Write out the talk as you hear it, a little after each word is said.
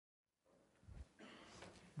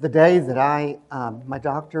the day that my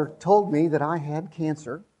doctor told me that I had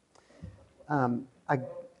cancer,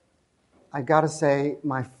 I got to say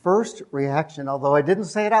my first reaction, although I didn't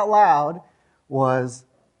say it out loud, was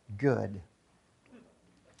good.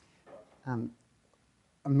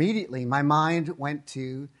 Immediately, my mind went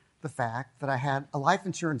to the fact that I had a life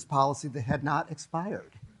insurance policy that had not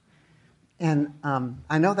expired. And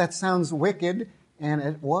I know that sounds wicked, and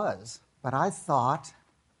it was, but I thought,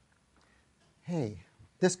 hey,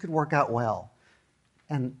 this could work out well.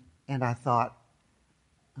 And I thought,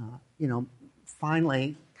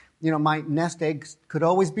 finally, my nest eggs could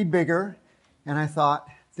always be bigger, and I thought,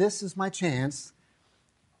 this is my chance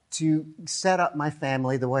to set up my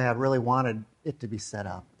family the way I really wanted it to be set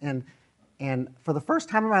up. And for the first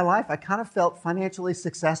time in my life, I kind of felt financially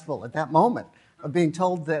successful at that moment of being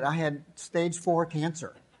told that I had stage 4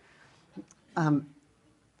 cancer. I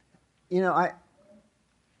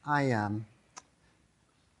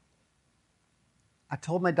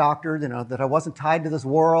told my doctor, that I wasn't tied to this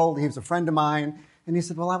world. He was a friend of mine. And he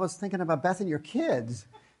said, well, I was thinking about Beth and your kids.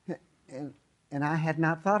 And I had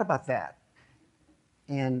not thought about that.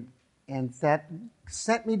 And that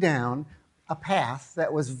sent me down a path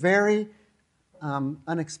that was very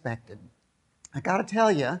unexpected. I got to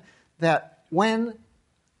tell you that when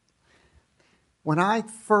I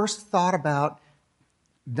first thought about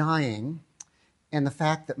dying and the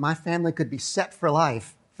fact that my family could be set for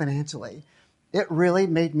life financially, it really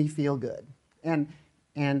made me feel good. And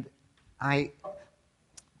I,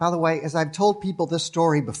 by the way, as I've told people this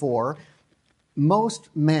story before, most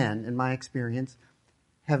men, in my experience,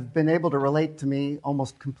 have been able to relate to me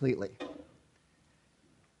almost completely.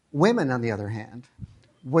 Women, on the other hand,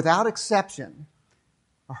 without exception,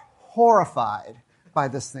 are horrified by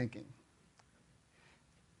this thinking.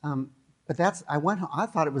 But I went home, I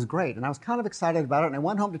thought it was great, and I was kind of excited about it, and I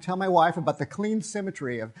went home to tell my wife about the clean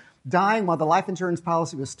symmetry of dying while the life insurance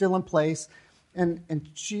policy was still in place, and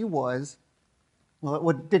she was, well,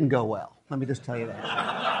 it didn't go well. Let me just tell you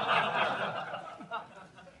that.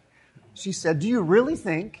 She said, do you really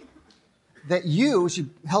think that she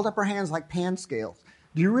held up her hands like pan scales,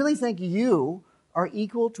 do you really think you are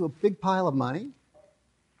equal to a big pile of money?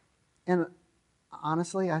 And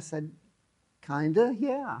honestly, I said, kinda,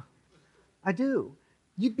 yeah, I do.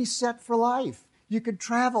 You'd be set for life. You could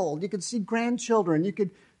travel. You could see grandchildren.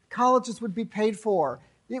 Colleges would be paid for.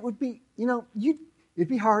 It would be, it'd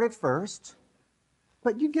be hard at first,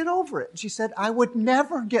 but you'd get over it. She said, I would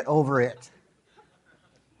never get over it.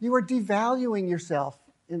 You are devaluing yourself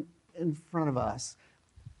in front of us.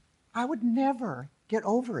 I would never get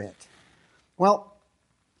over it. Well,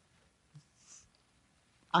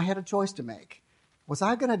 I had a choice to make. Would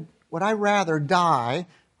I rather die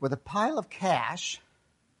with a pile of cash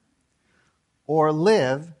or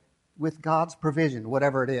live with God's provision,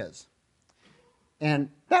 whatever it is? And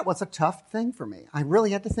that was a tough thing for me. I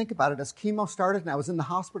really had to think about it. As chemo started and I was in the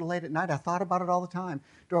hospital late at night, I thought about it all the time.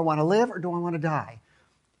 Do I want to live or do I want to die?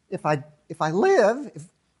 If I live,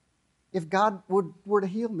 if God were to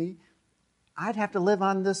heal me, I'd have to live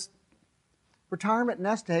on this retirement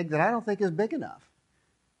nest egg that I don't think is big enough.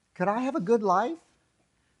 Could I have a good life?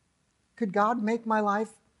 Could God make my life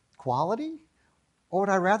quality? Or would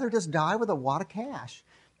I rather just die with a wad of cash?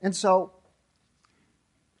 And so,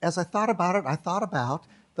 as I thought about it, I thought about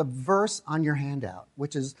the verse on your handout,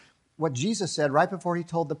 which is what Jesus said right before he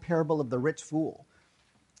told the parable of the rich fool.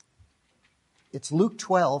 It's Luke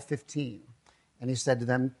 12:15. And he said to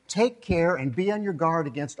them, take care and be on your guard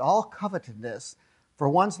against all covetousness, for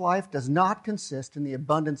one's life does not consist in the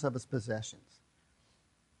abundance of his possessions.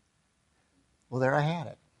 Well, there I had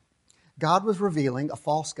it. God was revealing a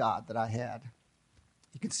false god that I had.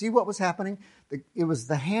 You could see what was happening. It was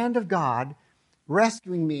the hand of God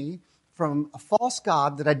rescuing me from a false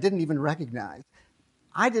god that I didn't even recognize.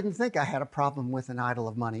 I didn't think I had a problem with an idol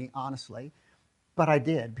of money, honestly, but I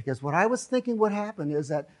did, because what I was thinking would happen is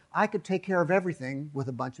that I could take care of everything with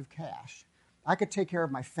a bunch of cash. I could take care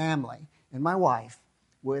of my family and my wife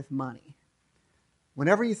with money.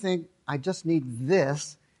 Whenever you think, I just need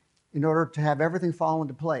this in order to have everything fall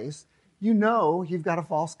into place, you know you've got a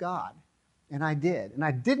false god. And I did. And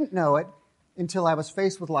I didn't know it until I was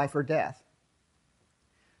faced with life or death.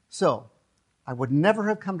 So, I would never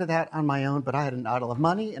have come to that on my own, but I had an idol of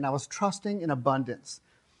money, and I was trusting in abundance.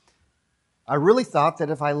 I really thought that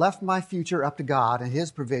if I left my future up to God and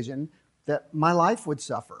his provision, that my life would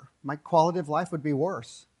suffer. My quality of life would be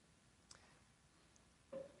worse.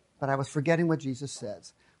 But I was forgetting what Jesus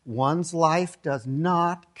says. One's life does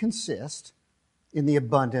not consist in the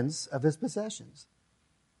abundance of his possessions.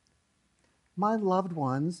 My loved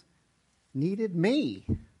ones needed me,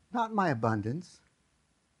 not my abundance.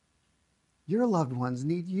 Your loved ones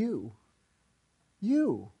need you.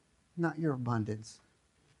 You, not your abundance.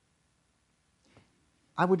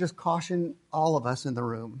 I would just caution all of us in the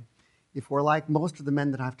room, if we're like most of the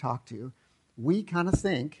men that I've talked to, we kind of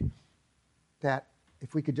think that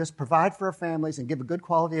if we could just provide for our families and give a good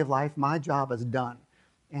quality of life, my job is done.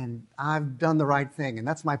 And I've done the right thing, and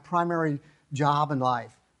that's my primary job in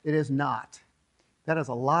life. It is not. That is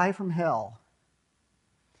a lie from hell.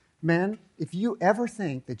 Men, if you ever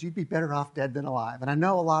think that you'd be better off dead than alive, and I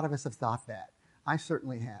know a lot of us have thought that, I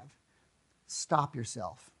certainly have, stop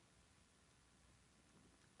yourself.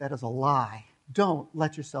 That is a lie. Don't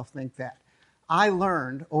let yourself think that. I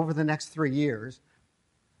learned over the next 3 years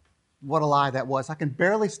what a lie that was. I can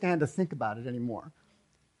barely stand to think about it anymore,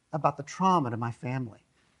 about the trauma to my family,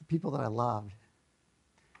 the people that I loved.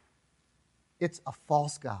 It's a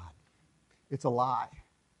false god. It's a lie.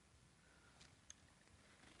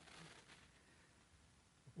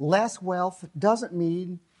 Less wealth doesn't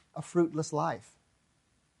mean a fruitless life.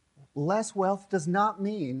 Less wealth does not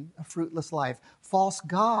mean a fruitless life. False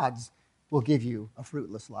gods will give you a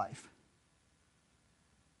fruitless life.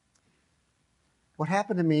 What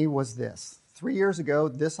happened to me was this. 3 years ago,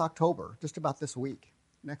 this October, just about this week,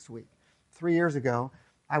 next week, 3 years ago,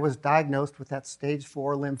 I was diagnosed with that stage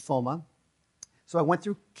 4 lymphoma. So I went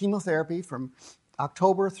through chemotherapy from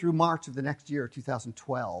October through March of the next year,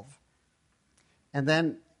 2012. And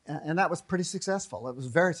that was pretty successful. It was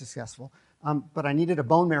very successful. But I needed a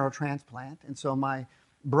bone marrow transplant. And so my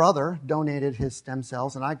brother donated his stem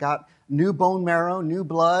cells, and I got new bone marrow, new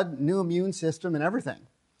blood, new immune system, and everything.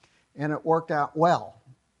 And it worked out well.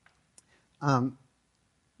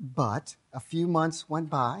 But a few months went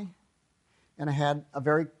by, and I had a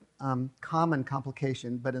very common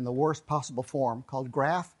complication, but in the worst possible form, called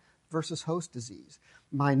graft versus host disease.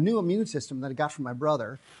 My new immune system that I got from my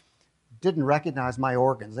brother didn't recognize my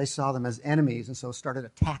organs. They saw them as enemies, and so started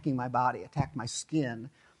attacking my body, attacked my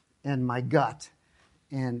skin and my gut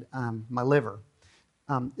and my liver.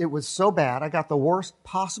 It was so bad, I got the worst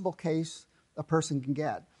possible case a person can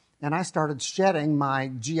get. And I started shedding my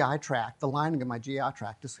GI tract. The lining of my GI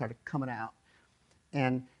tract just started coming out.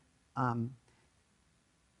 And I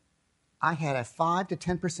had a 5 to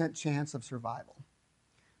 10% chance of survival.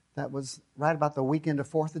 That was right about the weekend of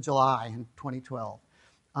 4th of July in 2012.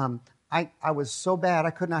 I was so bad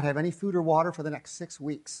I could not have any food or water for the next 6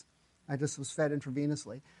 weeks. I just was fed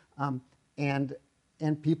intravenously. And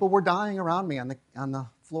people were dying around me on the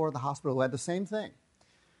floor of the hospital who had the same thing.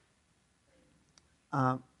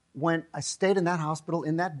 When I stayed in that hospital,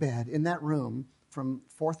 in that bed, in that room, from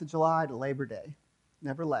 4th of July to Labor Day,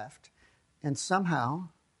 never left, and somehow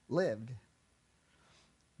lived.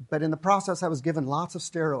 But in the process, I was given lots of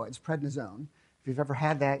steroids, prednisone. If you've ever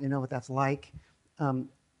had that, you know what that's like.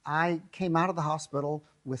 I came out of the hospital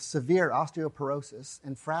with severe osteoporosis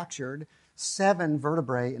and fractured 7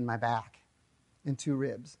 vertebrae in my back and 2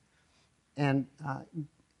 ribs. And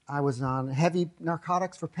I was on heavy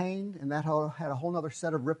narcotics for pain, and that had a whole other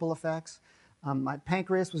set of ripple effects. My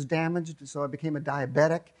pancreas was damaged, so I became a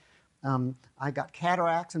diabetic. I got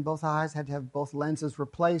cataracts in both eyes, had to have both lenses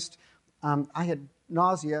replaced. I had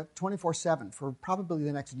nausea 24/7 for probably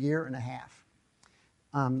the next year and a half,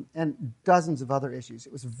 and dozens of other issues.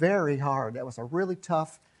 It was very hard. That was a really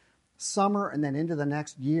tough summer and then into the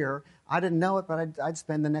next year. I didn't know it, but I'd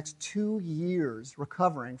spend the next 2 years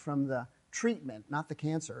recovering from the treatment, not the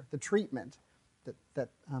cancer, the treatment that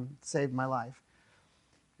saved my life.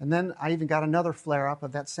 And then I even got another flare-up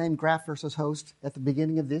of that same graft versus host at the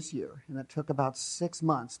beginning of this year, and it took about 6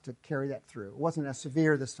 months to carry that through. It wasn't as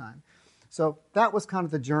severe this time. So that was kind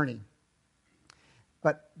of the journey.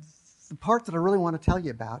 But the part that I really want to tell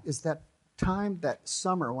you about is that time, that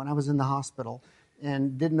summer when I was in the hospital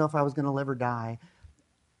and didn't know if I was going to live or die.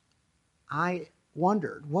 I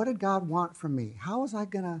wondered, what did God want from me? How was I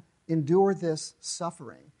going to endure this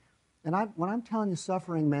suffering? And when I'm telling you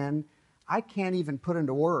suffering, men, I can't even put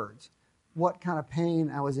into words what kind of pain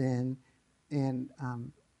I was in and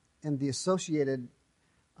the associated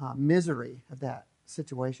misery of that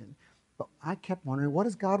situation. But I kept wondering, what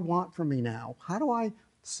does God want from me now? How do I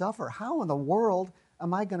suffer? How in the world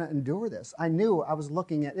am I going to endure this? I knew I was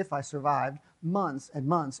looking at, if I survived, months and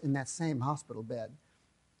months in that same hospital bed.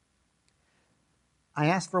 I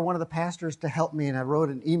asked for one of the pastors to help me, and I wrote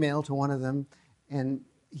an email to one of them, and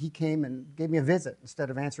he came and gave me a visit instead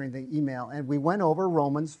of answering the email. And we went over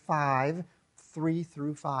Romans 5, 3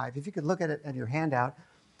 through 5. If you could look at it in your handout,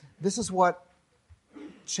 this is what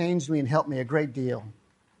changed me and helped me a great deal.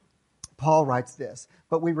 Paul writes this,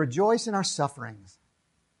 "But we rejoice in our sufferings."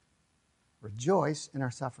 Rejoice in our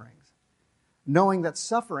sufferings, knowing that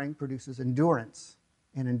suffering produces endurance,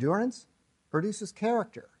 and endurance, produces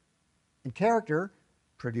character, and character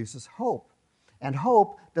produces hope. And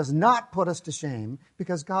hope does not put us to shame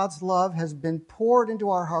because God's love has been poured into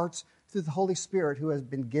our hearts through the Holy Spirit who has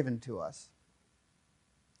been given to us.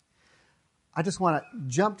 I just want to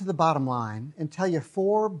jump to the bottom line and tell you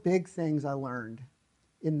 4 big things I learned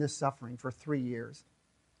in this suffering for 3 years.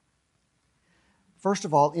 First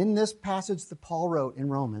of all, in this passage that Paul wrote in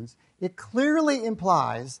Romans, it clearly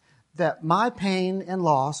implies that my pain and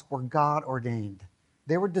loss were God ordained.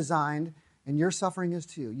 They were designed, and your suffering is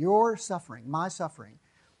too. Your suffering, my suffering,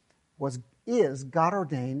 is God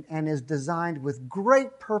ordained and is designed with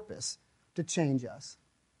great purpose to change us.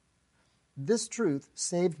 This truth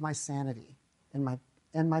saved my sanity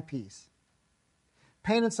and my peace.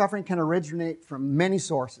 Pain and suffering can originate from many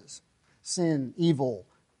sources: sin, evil,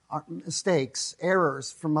 mistakes,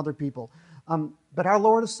 errors from other people. But our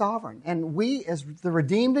Lord is sovereign, and we, as the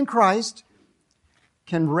redeemed in Christ,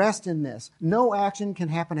 can rest in this. No action can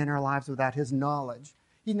happen in our lives without His knowledge.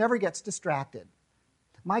 He never gets distracted.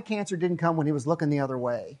 My cancer didn't come when He was looking the other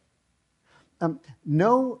way.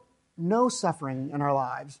 No suffering in our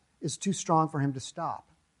lives is too strong for Him to stop.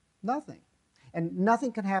 Nothing. And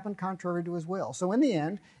nothing can happen contrary to His will. So in the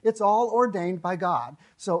end, it's all ordained by God.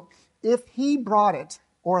 So if He brought it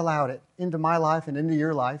or allowed it into my life and into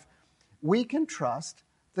your life, we can trust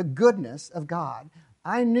the goodness of God.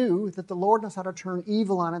 I knew that the Lord knows how to turn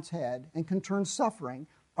evil on its head and can turn suffering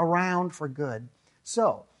around for good.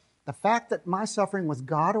 So the fact that my suffering was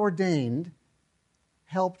God ordained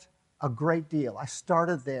helped a great deal. I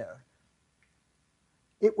started there.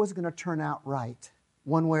 It was going to turn out right,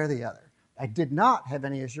 one way or the other. I did not have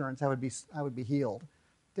any assurance I would be healed.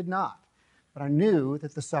 Did not. But I knew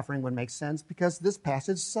that the suffering would make sense because this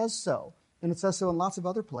passage says so. And it says so in lots of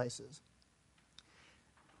other places.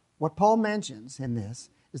 What Paul mentions in this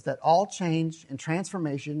is that all change and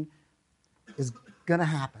transformation is going to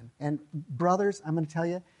happen. And brothers, I'm going to tell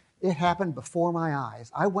you, it happened before my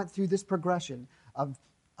eyes. I went through this progression of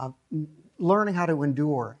learning how to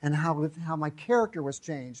endure and how my character was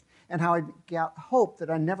changed and how I got hope that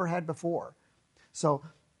I never had before. So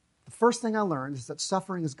the first thing I learned is that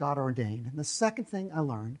suffering is God ordained. And the second thing I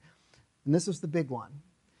learned, and this was the big one,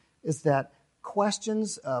 is that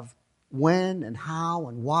questions of when and how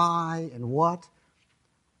and why and what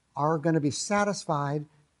are going to be satisfied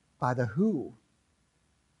by the who.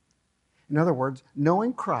 In other words,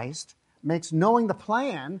 knowing Christ makes knowing the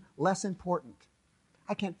plan less important.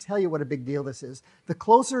 I can't tell you what a big deal this is. The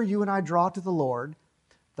closer you and I draw to the Lord,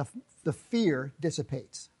 the fear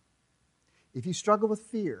dissipates. If you struggle with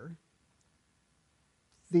fear,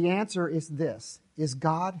 the answer is this, is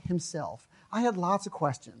God Himself. I had lots of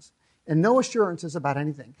questions and no assurances about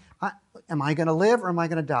anything. Am I going to live or am I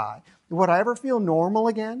going to die? Would I ever feel normal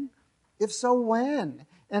again? If so, when?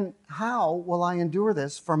 And how will I endure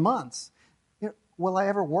this for months? Will I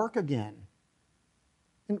ever work again?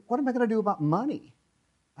 And what am I going to do about money?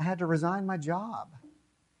 I had to resign my job.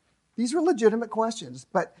 These were legitimate questions,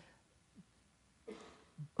 but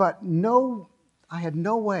I had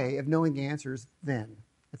no way of knowing the answers then,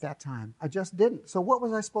 at that time. I just didn't. So what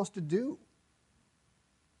was I supposed to do?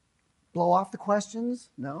 Blow off the questions?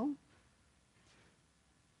 No.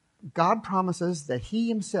 God promises that He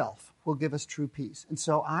Himself will give us true peace. And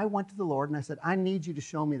so I went to the Lord and I said, I need you to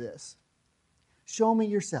show me this. Show me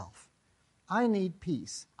yourself. I need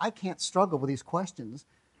peace. I can't struggle with these questions.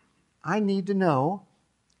 I need to know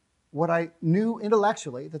what I knew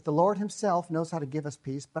intellectually, that the Lord Himself knows how to give us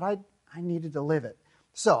peace, but I needed to live it.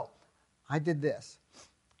 So I did this.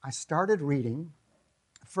 I started reading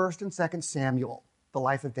 1 and 2 Samuel, the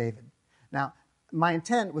life of David. Now, my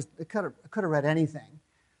intent was, I could have read anything,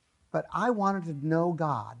 but I wanted to know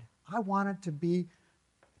God. I wanted to be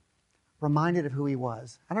reminded of who He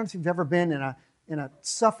was. I don't know if you've ever been in a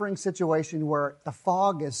suffering situation where the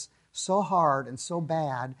fog is so hard and so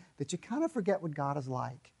bad that you kind of forget what God is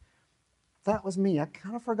like. That was me. I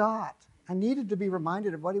kind of forgot. I needed to be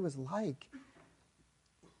reminded of what He was like.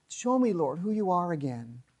 Show me, Lord, who You are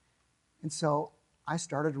again. And so I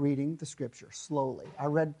started reading the Scripture slowly. I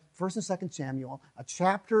read 1 and 2 Samuel, a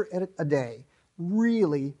chapter a day,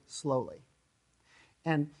 really slowly.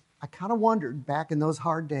 And I kind of wondered back in those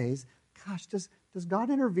hard days, gosh, does God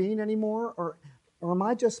intervene anymore? Or am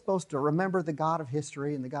I just supposed to remember the God of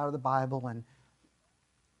history and the God of the Bible? And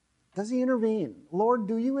does He intervene? Lord,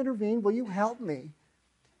 do You intervene? Will You help me?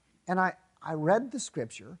 And I read the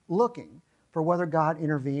Scripture looking for whether God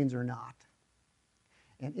intervenes or not.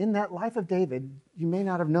 And in that life of David, you may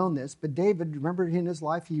not have known this, but David, remember in his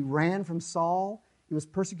life, he ran from Saul. He was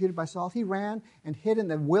persecuted by Saul. He ran and hid in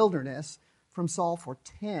the wilderness from Saul for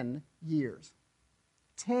 10 years.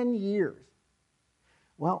 10 years.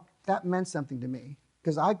 Well, that meant something to me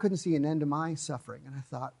because I couldn't see an end to my suffering. And I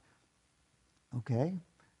thought, okay,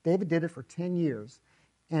 David did it for 10 years.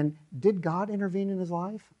 And did God intervene in his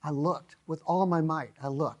life? I looked with all my might. I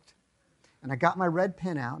looked. And I got my red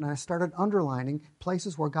pen out and I started underlining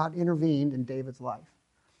places where God intervened in David's life.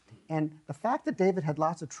 And the fact that David had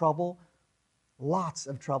lots of trouble,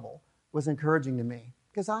 was encouraging to me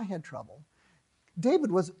because I had trouble.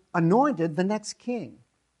 David was anointed the next king,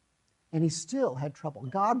 and he still had trouble.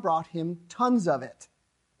 God brought him tons of it.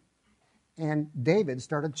 And David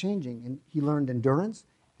started changing, and he learned endurance,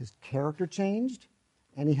 his character changed,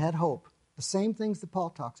 and he had hope. The same things that Paul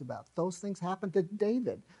talks about. Those things happened to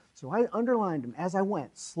David. So I underlined them as I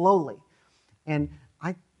went, slowly. And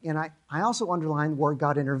I also underlined where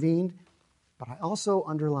God intervened, but I also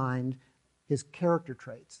underlined his character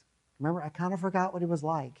traits. Remember, I kind of forgot what he was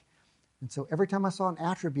like. And so every time I saw an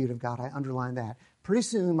attribute of God, I underlined that. Pretty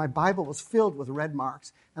soon, my Bible was filled with red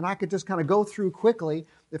marks, and I could just kind of go through quickly.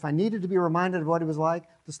 If I needed to be reminded of what he was like,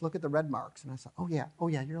 just look at the red marks. And I thought, oh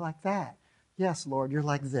yeah, you're like that. Yes, Lord, you're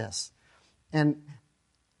like this. And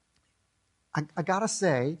I got to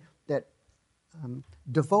say that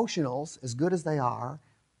devotionals, as good as they are,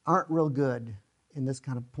 aren't real good in this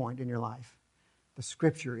kind of point in your life. The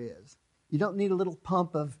Scripture is. You don't need a little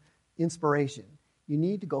pump of inspiration. You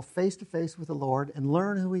need to go face to face with the Lord and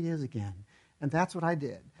learn who He is again. And that's what I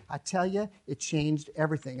did. I tell you, it changed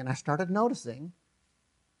everything. And I started noticing,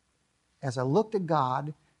 as I looked at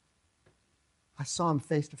God, I saw Him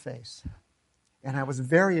face to face. And I was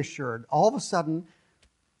very assured. All of a sudden,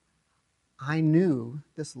 I knew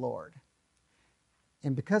this Lord.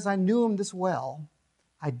 And because I knew Him this well,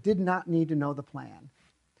 I did not need to know the plan.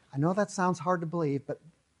 I know that sounds hard to believe, but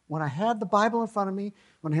when I had the Bible in front of me,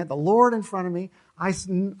 when I had the Lord in front of me,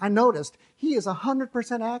 I noticed He is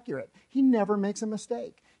 100% accurate. He never makes a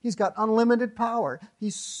mistake. He's got unlimited power.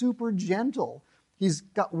 He's super gentle. He's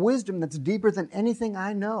got wisdom that's deeper than anything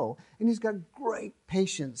I know. And He's got great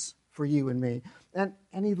patience for you and me. And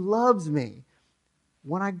He loves me.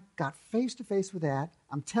 When I got face to face with that,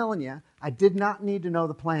 I'm telling you, I did not need to know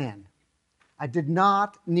the plan. I did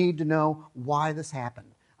not need to know why this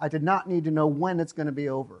happened. I did not need to know when it's going to be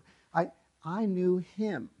over. I knew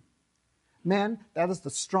Him. Men, that is the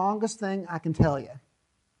strongest thing I can tell you.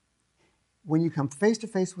 When you come face to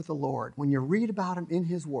face with the Lord, when you read about Him in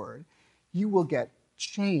His Word, you will get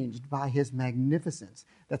changed by His magnificence.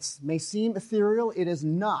 That may seem ethereal. It is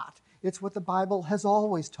not. It's what the Bible has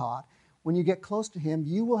always taught. When you get close to Him,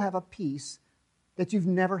 you will have a peace that you've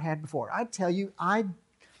never had before. I tell you,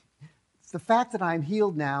 the fact that I'm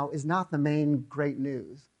healed now is not the main great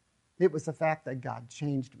news. It was the fact that God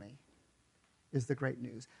changed me is the great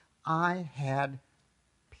news. I had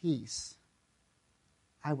peace.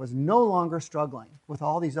 I was no longer struggling with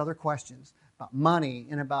all these other questions about money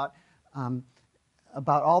and about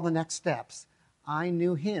all the next steps. I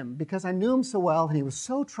knew Him because I knew Him so well, and He was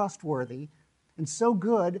so trustworthy and so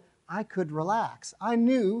good, I could relax. I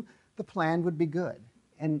knew the plan would be good,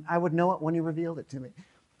 and I would know it when He revealed it to me.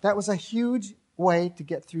 That was a huge way to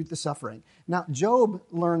get through the suffering. Now, Job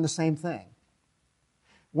learned the same thing.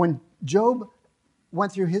 When Job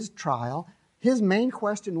went through his trial, his main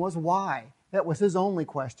question was why. That was his only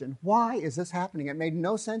question. Why is this happening? It made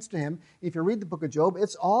no sense to him. If you read the book of Job,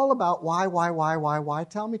 it's all about why.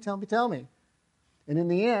 Tell me. And in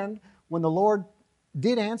the end, when the Lord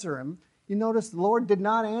did answer him, you notice the Lord did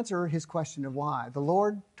not answer his question of why. The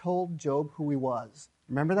Lord told Job who He was.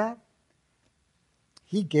 Remember that?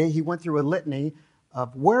 He went through a litany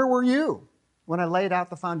of where were you when I laid out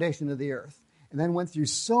the foundation of the earth? And then went through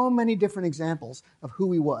so many different examples of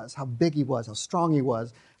who He was, how big He was, how strong He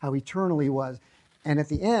was, how eternal He was. And at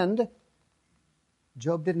the end,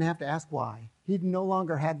 Job didn't have to ask why. He no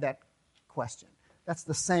longer had that question. That's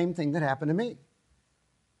the same thing that happened to me.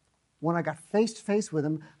 When I got face to face with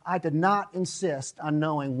Him, I did not insist on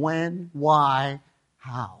knowing when, why,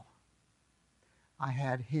 how. I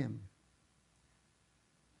had Him.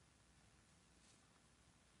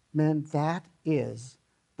 Men, that is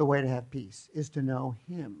the way to have peace, is to know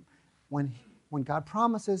Him. When God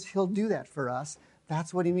promises He'll do that for us,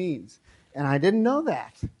 that's what He means. And I didn't know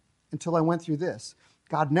that until I went through this.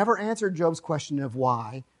 God never answered Job's question of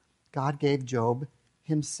why. God gave Job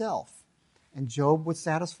Himself, and Job was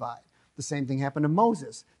satisfied. The same thing happened to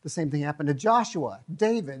Moses. The same thing happened to Joshua,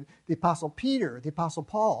 David, the Apostle Peter, the Apostle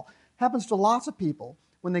Paul. Happens to lots of people.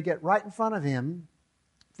 When they get right in front of Him,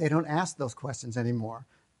 they don't ask those questions anymore.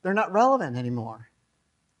 They're not relevant anymore.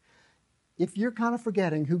 If you're kind of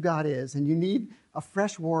forgetting who God is and you need a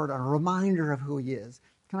fresh word, a reminder of who He is,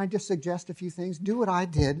 can I just suggest a few things? Do what I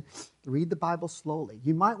did. Read the Bible slowly.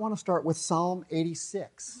 You might want to start with Psalm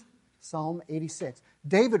 86. Psalm 86.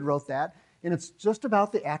 David wrote that, and it's just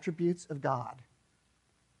about the attributes of God.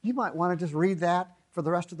 You might want to just read that for the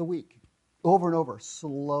rest of the week, over and over,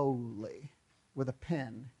 slowly, with a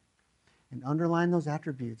pen, and underline those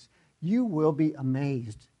attributes. You will be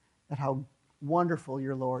amazed at how wonderful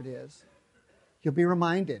your Lord is. You'll be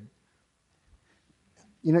reminded.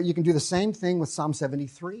 You know, you can do the same thing with Psalm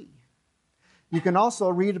 73. You can also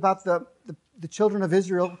read about the children of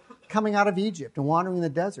Israel coming out of Egypt and wandering in the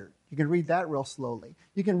desert. You can read that real slowly.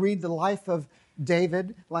 You can read the life of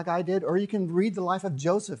David like I did, or you can read the life of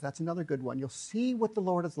Joseph. That's another good one. You'll see what the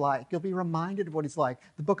Lord is like. You'll be reminded of what he's like.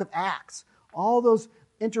 The book of Acts, all those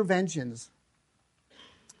interventions.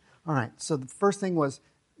 All right, so the first thing was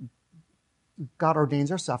God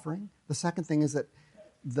ordains our suffering. The second thing is that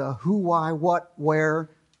the who, why, what,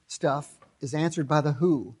 where stuff is answered by the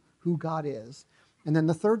who God is. And then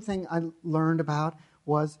the third thing I learned about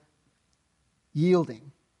was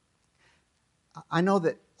yielding. I know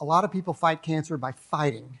that a lot of people fight cancer by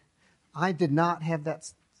fighting. I did not have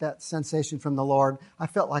that sensation from the Lord. I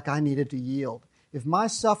felt like I needed to yield. If my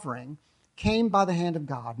suffering came by the hand of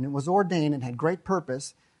God and it was ordained and had great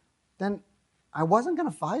purpose, then I wasn't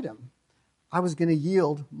going to fight him. I was going to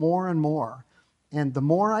yield more and more. And the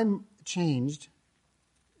more I changed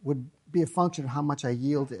would be a function of how much I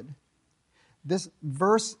yielded. This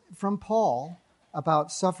verse from Paul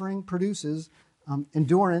about suffering produces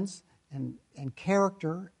endurance and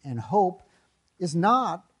character and hope is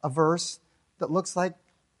not a verse that looks like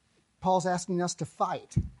Paul's asking us to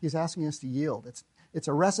fight. He's asking us to yield. It's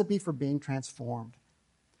a recipe for being transformed.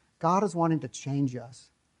 God is wanting to change us.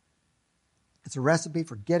 It's a recipe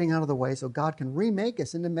for getting out of the way so God can remake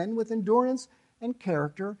us into men with endurance and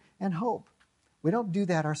character and hope. We don't do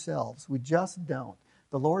that ourselves. We just don't.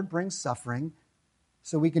 The Lord brings suffering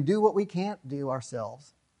so we can do what we can't do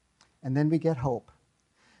ourselves. And then we get hope.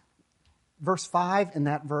 Verse 5 in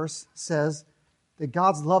that verse says that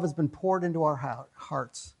God's love has been poured into our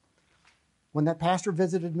hearts. When that pastor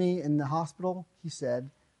visited me in the hospital, he said,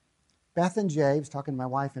 Beth and Jay, he was talking to my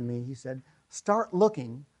wife and me, he said, start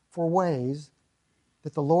looking for ways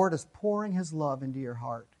that the Lord is pouring his love into your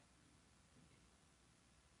heart.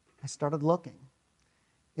 I started looking.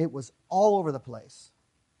 It was all over the place.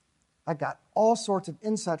 I got all sorts of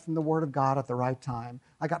insight from the Word of God at the right time.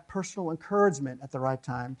 I got personal encouragement at the right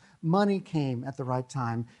time. Money came at the right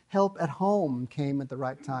time. Help at home came at the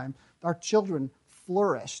right time. Our children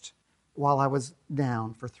flourished while I was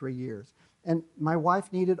down for 3 years. And my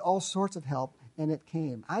wife needed all sorts of help, and it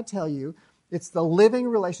came. I tell you, it's the living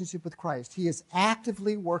relationship with Christ. He is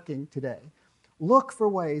actively working today. Look for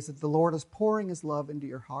ways that the Lord is pouring his love into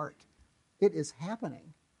your heart. It is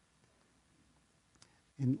happening.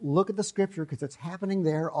 And look at the scripture because it's happening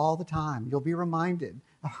there all the time. You'll be reminded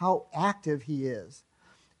of how active he is.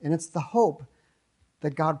 And it's the hope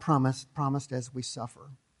that God promised as we suffer.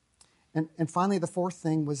 And finally, the fourth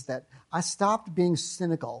thing was that I stopped being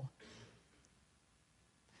cynical.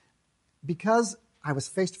 Because I was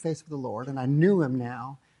face to face with the Lord and I knew him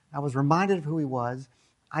now, I was reminded of who he was.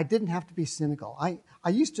 I didn't have to be cynical. I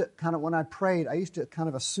used to when I prayed, I used to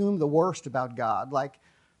assume the worst about God, like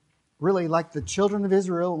the children of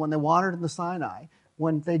Israel when they wandered in the Sinai.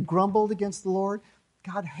 When they grumbled against the Lord,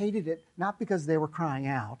 God hated it, not because they were crying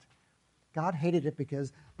out. God hated it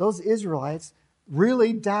because those Israelites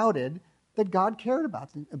really doubted that God cared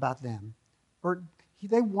about them. Or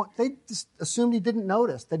they just assumed he didn't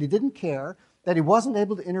notice, that he didn't care, that he wasn't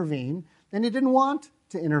able to intervene, and he didn't want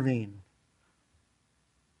to intervene.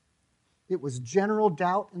 It was general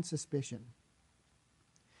doubt and suspicion.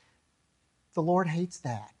 The Lord hates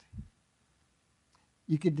that.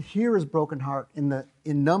 You could hear his broken heart in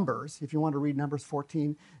Numbers, if you want to read Numbers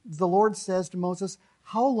 14. The Lord says to Moses,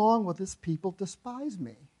 how long will this people despise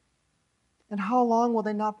me? And how long will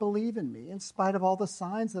they not believe in me in spite of all the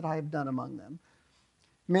signs that I have done among them?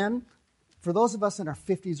 Men, for those of us in our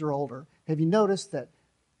 50s or older, have you noticed that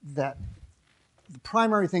the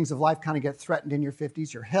primary things of life kind of get threatened in your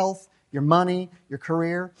 50s? Your health, your money, your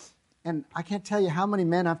career. And I can't tell you how many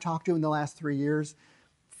men I've talked to in the last 3 years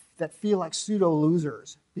that feel like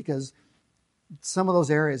pseudo-losers because some of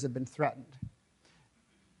those areas have been threatened.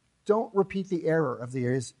 Don't repeat the error of the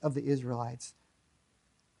Israelites.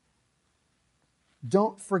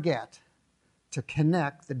 Don't forget to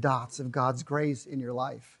connect the dots of God's grace in your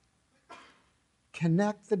life.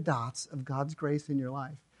 Connect the dots of God's grace in your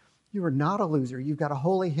life. You are not a loser. You've got a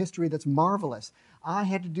holy history that's marvelous. I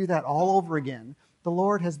had to do that all over again. The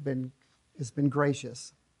Lord has been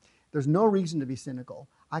gracious. There's no reason to be cynical.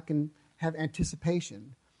 I can have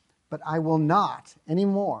anticipation But I will not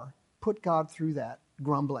anymore put God through that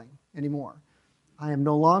grumbling anymore. I am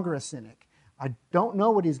no longer a cynic. I don't know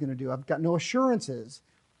what he's going to do. I've got no assurances.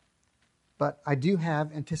 But I do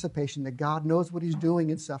have anticipation that God knows what he's doing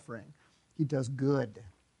in suffering. He does good.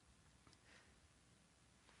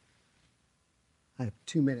 I have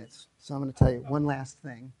 2 minutes, so I'm going to tell you one last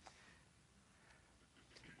thing.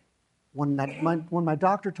 When my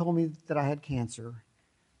doctor told me that I had cancer,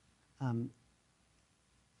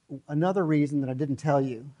 another reason that I didn't tell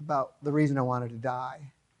you about the reason I wanted to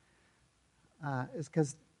die is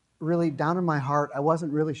because really down in my heart, I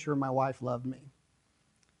wasn't really sure my wife loved me.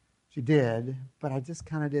 She did, but I just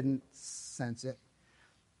kind of didn't sense it.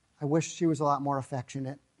 I wish she was a lot more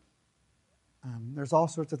affectionate. There's all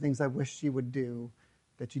sorts of things I wish she would do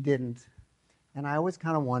that she didn't. And I always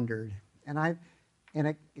kind of wondered. And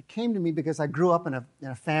it came to me because I grew up in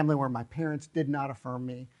a family where my parents did not affirm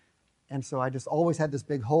me. And so I just always had this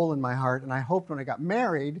big hole in my heart. And I hoped when I got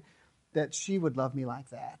married that she would love me like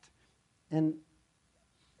that. And,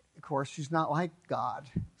 of course, she's not like God,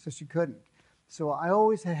 so she couldn't. So I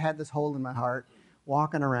always had this hole in my heart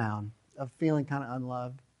walking around of feeling kind of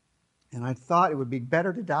unloved. And I thought it would be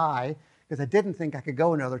better to die because I didn't think I could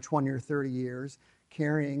go another 20 or 30 years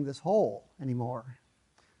carrying this hole anymore.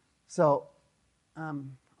 So I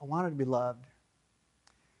wanted to be loved.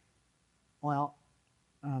 Well,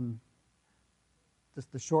 just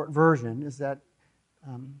the short version is that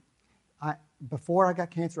before I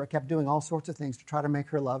got cancer, I kept doing all sorts of things to try to make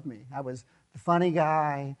her love me. I was the funny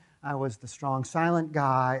guy. I was the strong, silent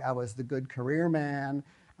guy. I was the good career man.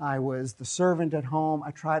 I was the servant at home.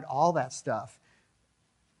 I tried all that stuff.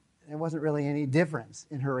 There wasn't really any difference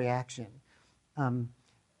in her reaction. And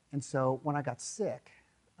so when I got sick,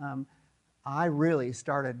 I really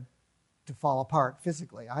started to fall apart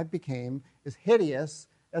physically. I became as hideous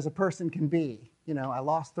as a person can be. I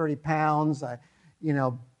lost 30 pounds. I,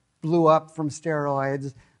 blew up from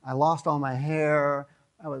steroids. I lost all my hair.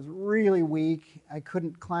 I was really weak. I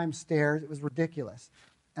couldn't climb stairs. It was ridiculous.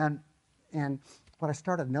 And what I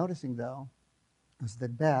started noticing, though, was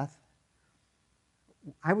that Beth,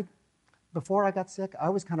 before I got sick, I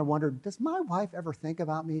always kind of wondered, does my wife ever think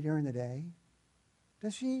about me during the day?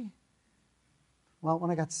 Does she? Well,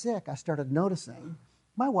 when I got sick, I started noticing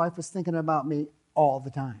my wife was thinking about me all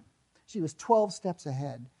the time. She was 12 steps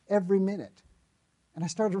ahead every minute. And I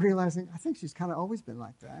started realizing, I think she's kind of always been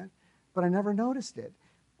like that, but I never noticed it.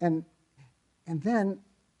 And then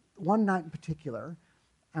one night in particular,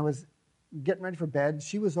 I was getting ready for bed.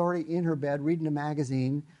 She was already in her bed reading a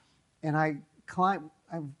magazine, and I climbed.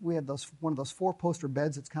 We had one of those 4-poster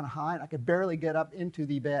beds that's kind of high, and I could barely get up into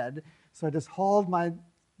the bed. So I just hauled my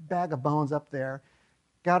bag of bones up there,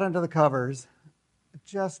 got under the covers,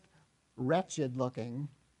 just wretched looking,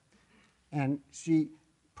 and she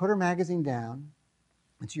put her magazine down,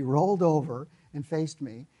 and she rolled over and faced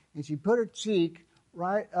me, and she put her cheek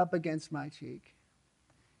right up against my cheek,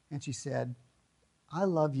 and she said, "I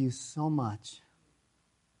love you so much.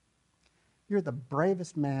 You're the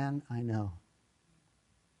bravest man I know."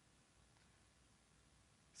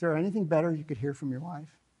 Is there anything better you could hear from your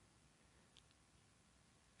wife?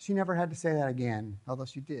 She never had to say that again, although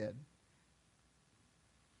she did.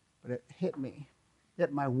 But it hit me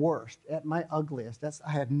at my worst, at my ugliest.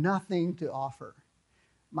 I had nothing to offer.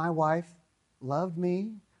 My wife loved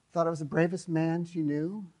me, thought I was the bravest man she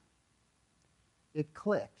knew. It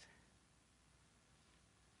clicked.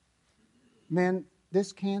 Man,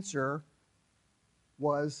 this cancer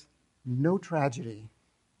was no tragedy.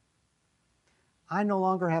 I no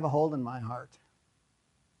longer have a hole in my heart.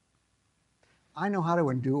 I know how to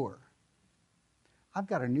endure. I've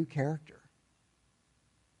got a new character.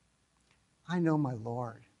 I know my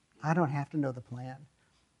Lord. I don't have to know the plan.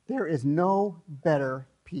 There is no better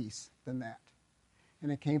peace than that.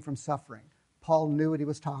 And it came from suffering. Paul knew what he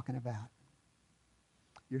was talking about.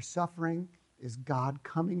 Your suffering is God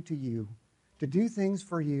coming to you to do things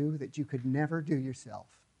for you that you could never do yourself.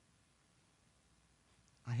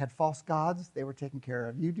 I had false gods. They were taken care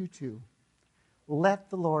of. You do too. Let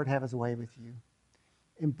the Lord have his way with you.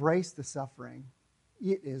 Embrace the suffering.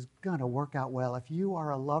 It is going to work out well. If you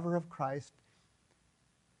are a lover of Christ,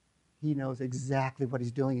 he knows exactly what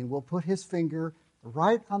he's doing and will put his finger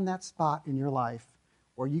right on that spot in your life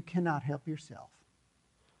where you cannot help yourself.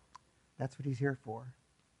 That's what he's here for.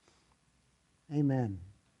 Amen.